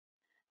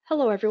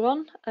Hello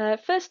everyone.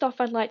 First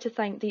off, I'd like to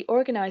thank the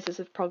organisers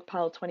of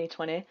ProgPal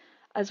 2020,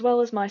 as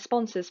well as my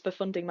sponsors for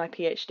funding my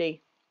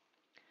PhD.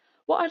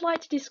 What I'd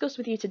like to discuss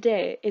with you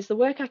today is the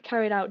work I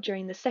carried out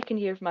during the second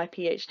year of my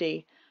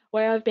PhD,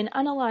 where I've been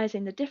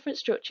analysing the different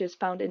structures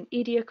found in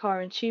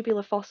Ediacara and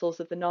tubular fossils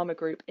of the Nama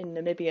group in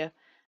Namibia,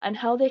 and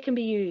how they can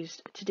be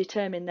used to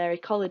determine their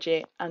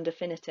ecology and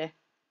affinity.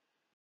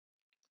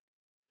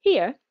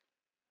 Here,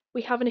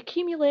 we have an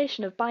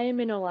accumulation of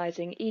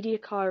biomineralising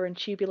Ediacara and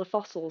tubular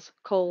fossils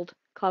called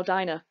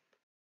cloudina.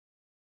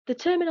 The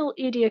terminal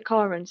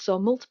Ediacaran saw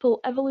multiple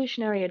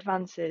evolutionary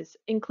advances,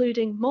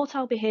 including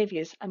motile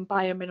behaviours and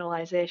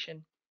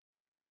biomineralization.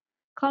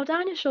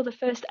 Cloudina show the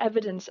first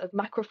evidence of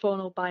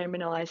macrofaunal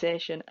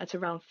biomineralization at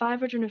around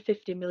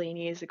 550 million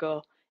years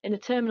ago in the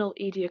terminal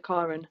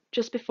Ediacaran,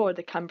 just before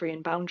the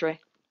Cambrian boundary.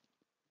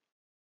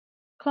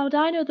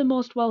 Cloudina are the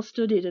most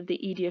well-studied of the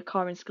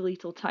Ediacaran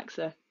skeletal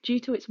taxa due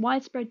to its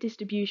widespread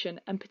distribution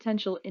and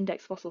potential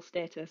index fossil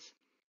status.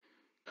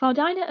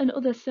 Cloudina and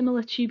other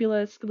similar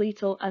tubular,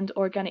 skeletal, and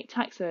organic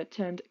taxa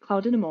termed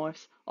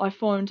cloudinomorphs are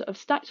formed of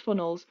stacked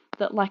funnels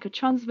that lack a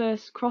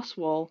transverse cross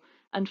wall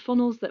and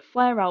funnels that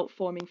flare out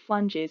forming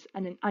flanges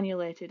and an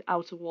annulated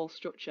outer wall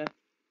structure.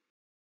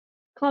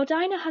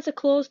 Cloudina has a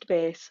closed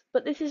base,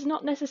 but this is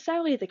not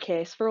necessarily the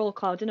case for all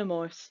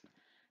cloudinomorphs.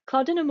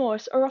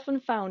 Cloudinomorphs are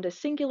often found as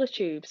singular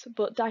tubes,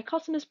 but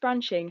dichotomous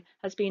branching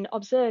has been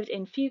observed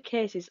in few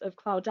cases of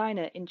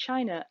cloudina in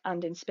China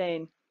and in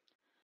Spain.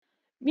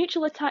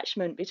 Mutual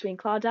attachment between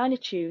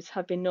cloudina tubes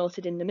have been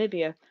noted in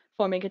Namibia,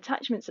 forming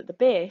attachments at the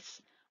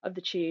base of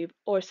the tube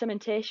or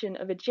cementation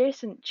of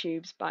adjacent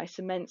tubes by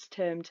cements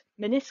termed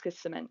meniscus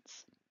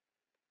cements.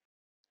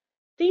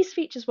 These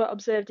features were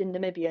observed in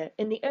Namibia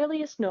in the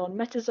earliest known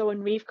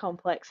Metazoan reef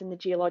complex in the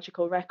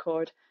geological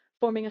record,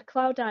 forming a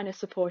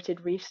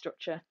cloudina-supported reef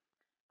structure.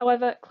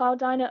 However,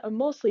 cloudina are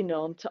mostly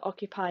known to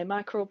occupy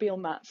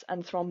microbial mats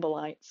and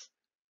thrombolites.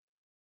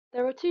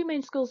 There are two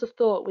main schools of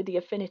thought with the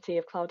affinity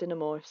of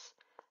cloudinomorphs.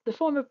 The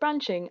form of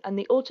branching and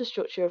the outer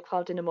structure of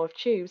cloudinomorph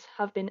tubes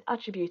have been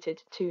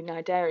attributed to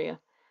Cnidaria.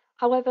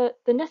 However,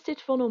 the nested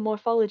funnel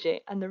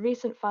morphology and the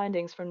recent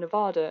findings from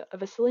Nevada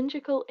of a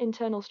cylindrical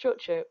internal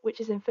structure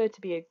which is inferred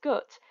to be a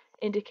gut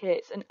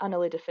indicates an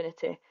annelid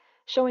affinity,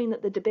 showing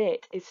that the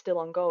debate is still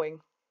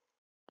ongoing.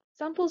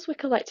 Samples were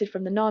collected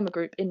from the Nama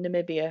group in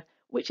Namibia,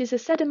 which is a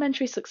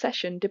sedimentary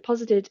succession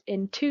deposited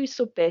in two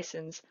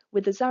subbasins,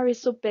 with the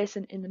Zaris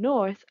subbasin in the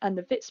north and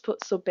the Vitsput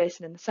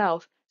subbasin in the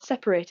south,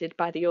 separated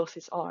by the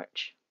Osis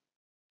Arch.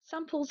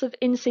 Samples of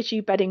in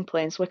situ bedding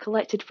planes were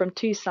collected from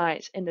two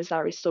sites in the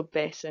Zaris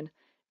subbasin,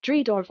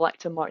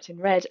 Driedorvlakte marked in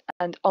red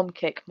and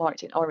Omkik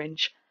marked in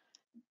orange.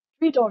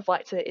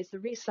 Driedorvlakte is the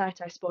reef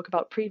site I spoke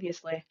about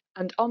previously,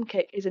 and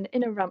Omkik is an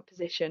inner ramp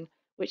position,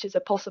 which is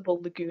a possible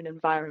lagoon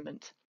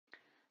environment.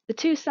 The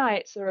two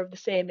sites are of the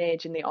same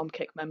age in the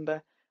Omkik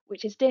member,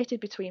 which is dated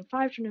between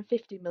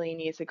 550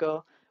 million years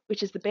ago,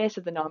 which is the base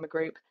of the Nama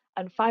group,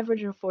 and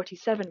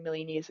 547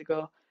 million years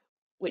ago,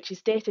 which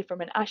is dated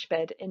from an ash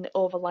bed in the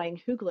overlying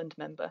Hoogeland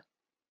member.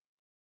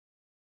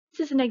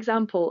 This is an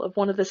example of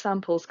one of the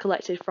samples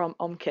collected from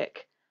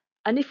Omkik,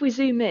 and if we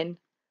zoom in,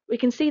 we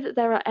can see that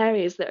there are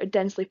areas that are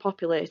densely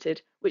populated,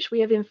 which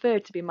we have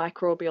inferred to be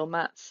microbial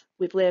mats,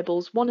 with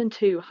labels 1 and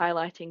 2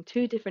 highlighting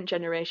two different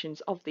generations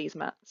of these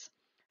mats.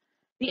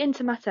 The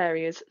intermat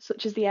areas,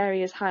 such as the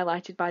areas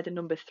highlighted by the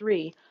number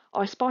 3,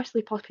 are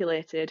sparsely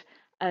populated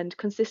and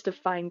consist of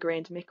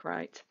fine-grained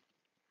micrite.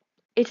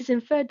 It is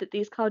inferred that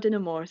these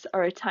cloudinomorphs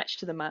are attached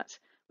to the mat,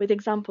 with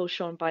examples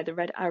shown by the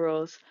red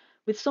arrows,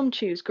 with some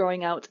tubes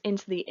growing out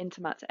into the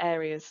intermat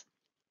areas.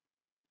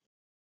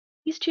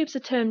 These tubes are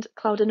termed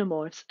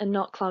cloudinomorphs and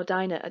not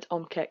cloudina at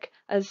Omkik,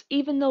 as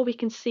even though we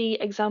can see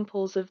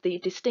examples of the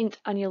distinct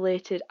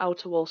annulated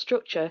outer wall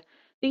structure,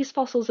 these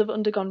fossils have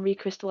undergone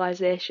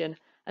recrystallization,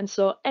 and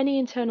so any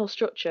internal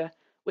structure,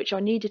 which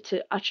are needed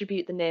to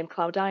attribute the name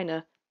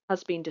cloudina,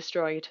 has been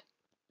destroyed.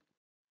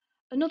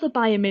 Another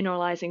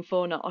biomineralizing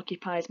fauna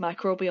occupies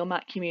microbial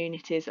mat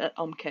communities at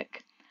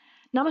Omkik.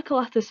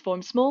 Namacalathus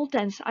form small,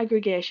 dense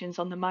aggregations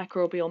on the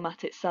microbial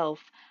mat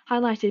itself,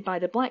 highlighted by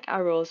the black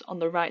arrows on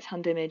the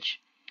right-hand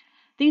image.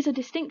 These are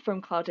distinct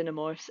from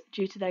cloudinomorphs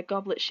due to their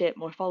goblet-shaped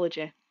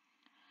morphology.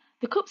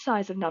 The cup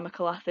size of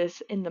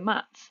Namacalathus in the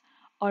mats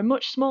are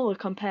much smaller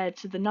compared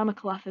to the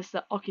Namacalathus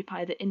that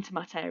occupy the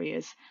intermat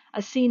areas,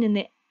 as seen in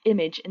the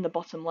image in the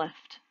bottom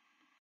left.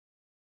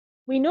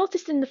 We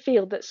noticed in the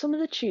field that some of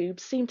the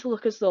tubes seem to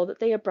look as though that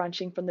they are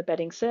branching from the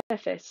bedding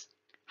surface.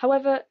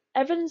 However,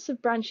 evidence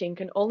of branching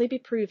can only be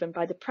proven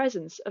by the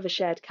presence of a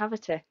shared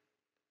cavity.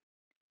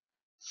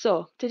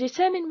 So, to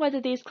determine whether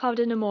these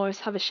cloudinomorphs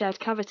have a shared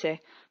cavity,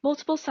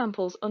 multiple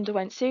samples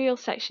underwent serial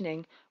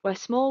sectioning where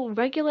small,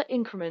 regular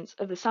increments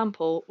of the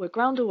sample were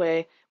ground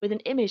away with an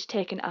image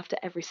taken after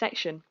every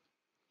section.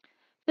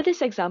 For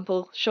this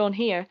example, shown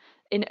here,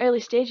 in early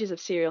stages of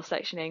serial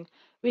sectioning,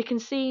 we can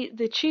see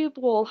the tube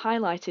wall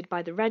highlighted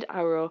by the red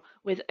arrow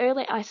with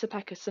early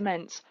isopaca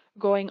cements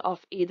growing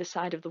off either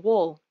side of the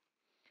wall.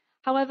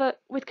 However,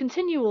 with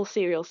continual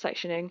serial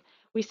sectioning,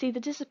 We see the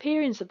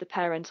disappearance of the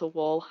parental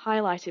wall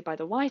highlighted by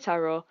the white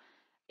arrow,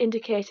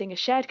 indicating a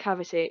shared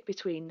cavity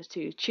between the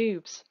two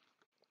tubes.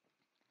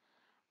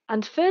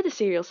 And further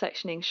serial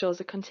sectioning shows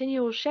a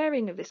continual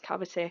sharing of this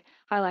cavity,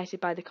 highlighted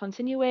by the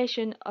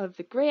continuation of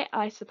the grey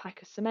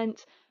isopachous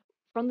cement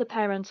from the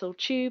parental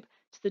tube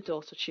to the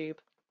daughter tube.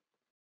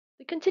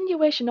 The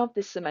continuation of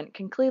this cement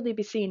can clearly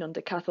be seen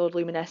under cathode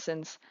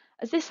luminescence,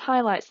 as this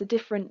highlights the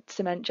different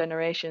cement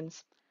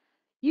generations.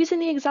 Using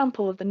the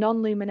example of the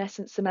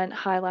non-luminescent cement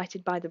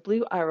highlighted by the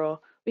blue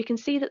arrow, we can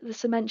see that the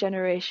cement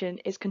generation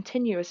is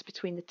continuous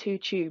between the two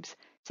tubes,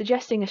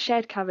 suggesting a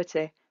shared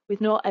cavity, with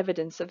no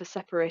evidence of a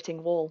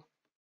separating wall.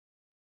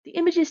 The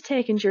images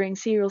taken during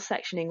serial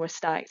sectioning were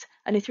stacked,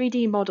 and a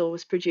 3D model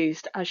was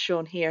produced, as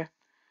shown here.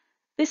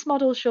 This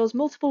model shows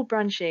multiple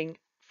branching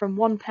from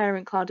one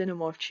parent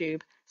cloudinomorph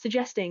tube,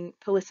 suggesting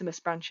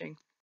polysemous branching.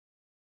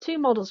 Two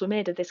models were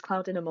made of this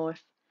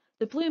cloudinomorph.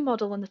 The blue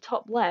model on the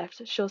top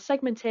left shows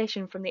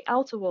segmentation from the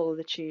outer wall of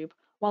the tube,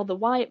 while the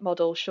white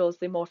model shows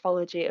the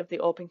morphology of the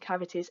open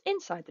cavities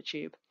inside the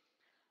tube.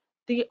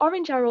 The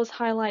orange arrows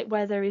highlight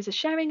where there is a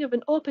sharing of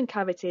an open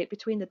cavity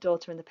between the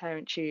daughter and the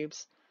parent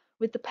tubes,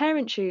 with the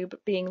parent tube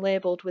being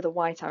labelled with a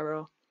white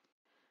arrow.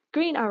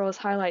 Green arrows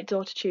highlight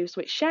daughter tubes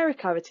which share a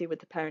cavity with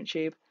the parent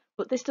tube,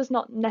 but this does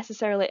not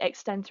necessarily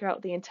extend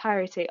throughout the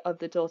entirety of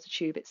the daughter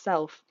tube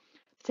itself,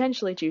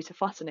 potentially due to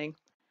flattening.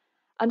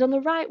 And on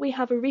the right we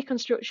have a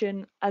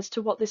reconstruction as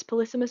to what this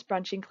polysemous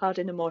branching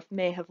cloudinomorph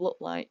may have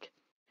looked like.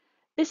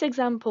 This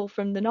example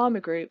from the Nama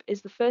group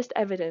is the first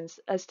evidence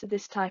as to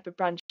this type of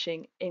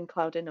branching in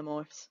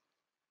cloudinomorphs.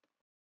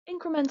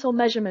 Incremental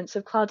measurements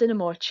of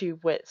cloudinomorph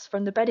tube widths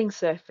from the bedding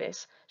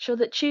surface show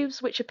that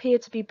tubes which appear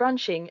to be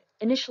branching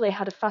initially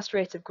had a fast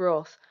rate of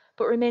growth,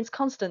 but remains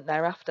constant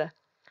thereafter.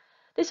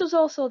 This was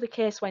also the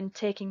case when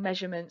taking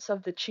measurements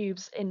of the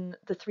tubes in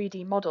the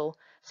 3D model,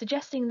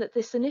 suggesting that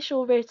this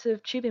initial rate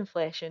of tube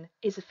inflation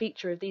is a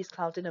feature of these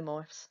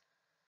cloudinomorphs.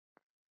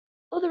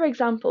 Other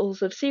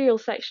examples of serial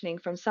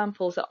sectioning from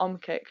samples at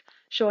OMCIC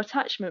show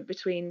attachment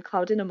between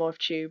cloudinomorph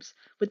tubes,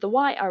 with the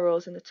white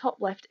arrows in the top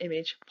left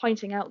image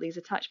pointing out these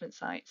attachment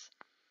sites.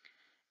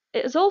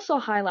 It has also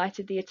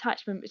highlighted the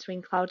attachment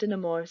between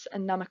cloudinomorphs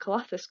and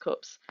Namibia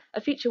cups,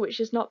 a feature which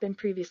has not been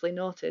previously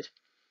noted.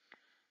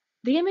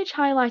 The image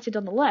highlighted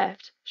on the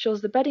left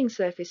shows the bedding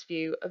surface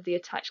view of the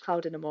attached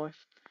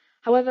cloudinomorph.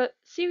 However,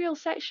 serial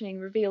sectioning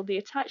revealed the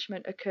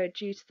attachment occurred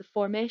due to the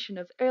formation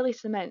of early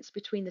cements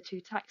between the two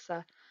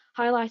taxa,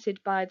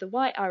 highlighted by the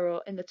white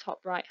arrow in the top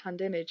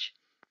right-hand image.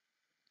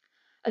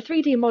 A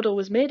 3D model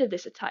was made of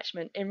this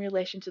attachment in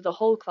relation to the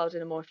whole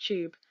cloudinomorph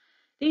tube.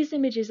 These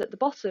images at the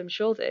bottom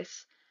show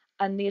this,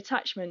 and the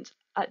attachment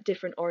at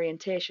different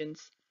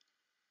orientations.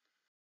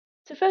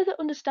 To further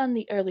understand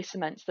the early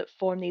cements that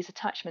form these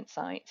attachment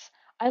sites,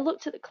 I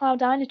looked at the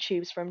cloudina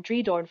tubes from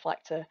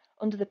Dreedorn-Flechter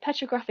under the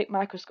petrographic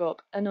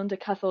microscope and under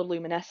cathode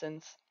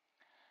luminescence.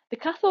 The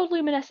cathode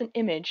luminescent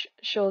image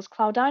shows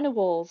cloudina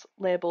walls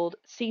labelled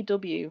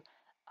CW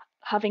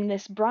having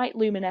this bright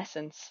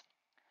luminescence.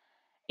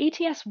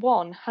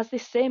 ETS1 has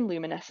this same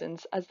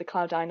luminescence as the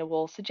cloudina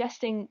wall,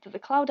 suggesting that the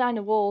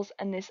cloudina walls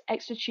and this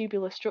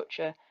extratubular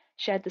structure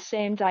shared the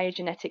same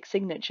diagenetic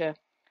signature,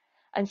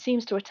 and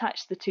seems to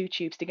attach the two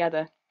tubes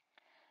together.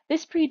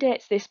 This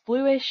predates this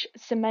bluish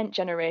cement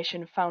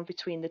generation found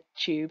between the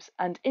tubes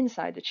and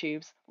inside the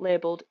tubes,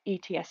 labelled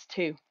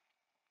ETS2.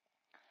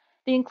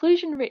 The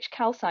inclusion-rich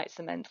calcite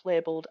cement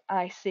labelled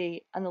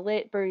IC and the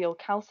late burial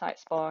calcite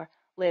spar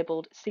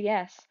labelled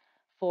CS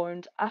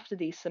formed after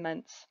these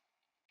cements.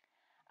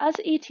 As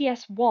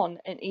ETS1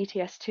 and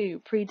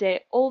ETS2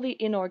 predate all the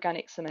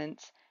inorganic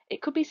cements,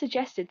 it could be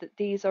suggested that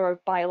these are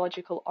of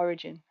biological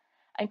origin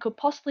and could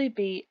possibly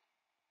be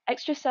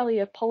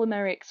extracellular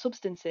polymeric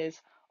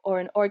substances or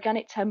an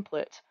organic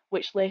template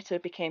which later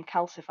became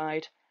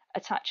calcified,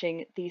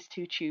 attaching these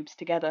two tubes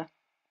together.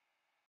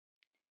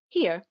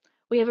 Here,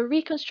 we have a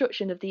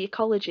reconstruction of the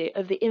ecology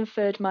of the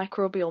inferred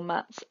microbial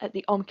mats at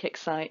the OMCIC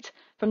site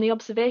from the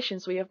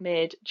observations we have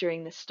made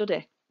during this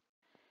study,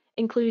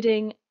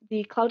 including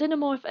the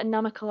cloudinomorph and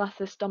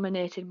Namibia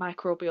dominated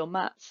microbial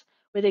mats,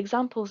 with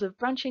examples of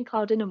branching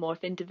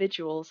cloudinomorph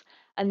individuals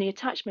and the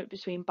attachment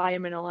between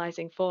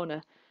biomineralizing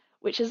fauna,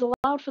 which has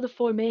allowed for the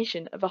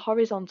formation of a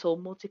horizontal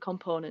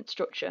multi-component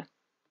structure.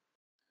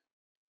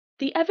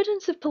 The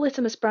evidence of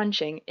polytomous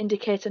branching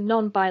indicates a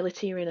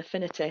non-bilaterian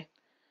affinity.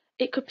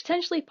 It could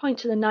potentially point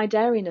to the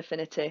cnidarian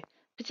affinity,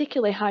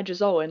 particularly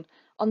hydrozoan,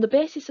 on the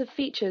basis of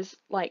features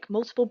like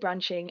multiple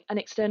branching and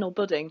external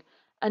budding,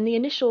 and the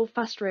initial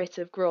fast rate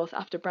of growth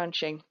after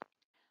branching.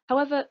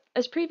 However,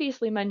 as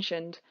previously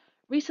mentioned,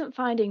 recent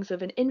findings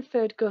of an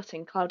inferred gut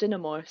in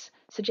cloudinomorphs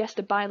suggest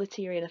a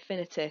bilaterian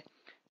affinity,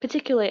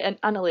 particularly an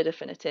annelid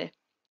affinity.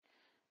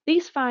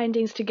 These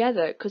findings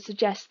together could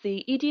suggest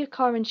the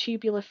Ediacaran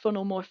tubular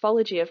funnel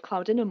morphology of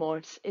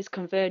cloudinomorphs is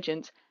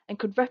convergent and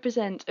could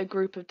represent a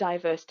group of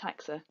diverse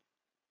taxa.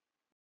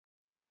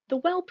 The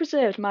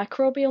well-preserved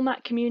microbial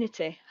mat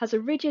community has a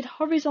rigid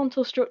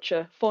horizontal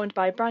structure formed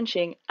by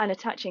branching and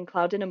attaching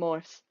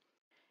cloudinomorphs.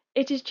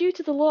 It is due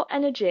to the low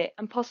energy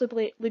and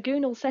possibly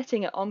lagoonal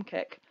setting at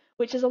Omkek,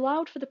 which has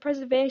allowed for the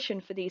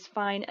preservation for these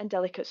fine and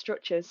delicate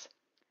structures.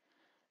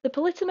 The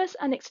polytomous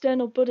and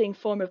external budding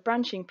form of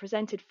branching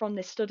presented from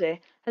this study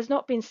has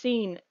not been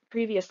seen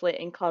previously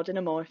in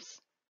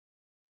cloudinomorphs.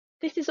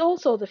 This is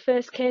also the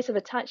first case of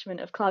attachment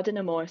of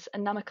cloudinomorphs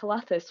and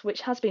Namacalathus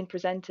which has been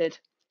presented.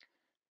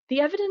 The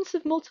evidence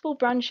of multiple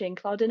branching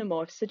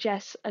cloudinomorphs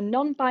suggests a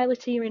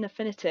non-bilateral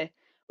affinity,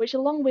 which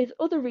along with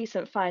other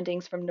recent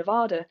findings from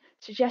Nevada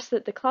suggests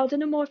that the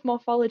cloudinomorph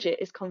morphology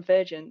is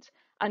convergent,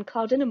 and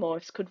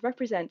cloudinomorphs could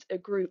represent a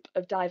group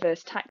of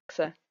diverse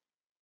taxa.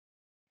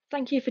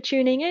 Thank you for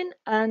tuning in,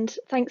 and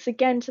thanks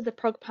again to the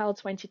ProgPal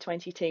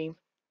 2020 team.